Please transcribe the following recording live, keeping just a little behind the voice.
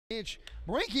pitch.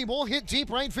 Breaking ball hit deep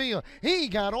right field. He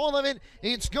got all of it.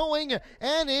 It's going,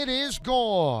 and it is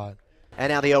gone.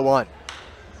 And now the 0-1.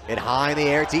 Hit high in the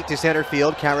air, deep to center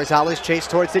field. Carrizales chased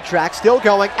towards the track, still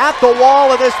going at the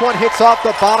wall, and this one hits off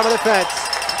the bottom of the fence.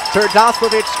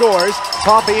 Terdoslavich scores.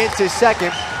 Toffey into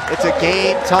second. It's a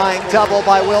game-tying double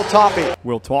by Will Toffey.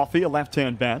 Will Toffey, a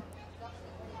left-hand bat.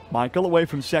 Michael away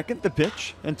from second, the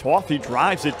pitch, and Toffey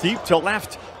drives it deep to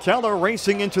left. Keller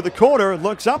racing into the corner,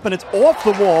 looks up, and it's off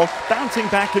the wall, bouncing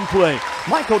back in play.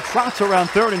 Michael trots around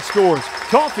third and scores.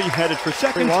 Toffey headed for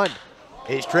second. 3-1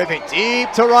 is driven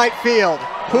deep to right field.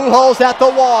 Pujols at the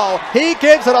wall. He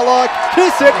gives it a look.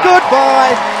 Kiss it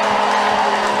goodbye.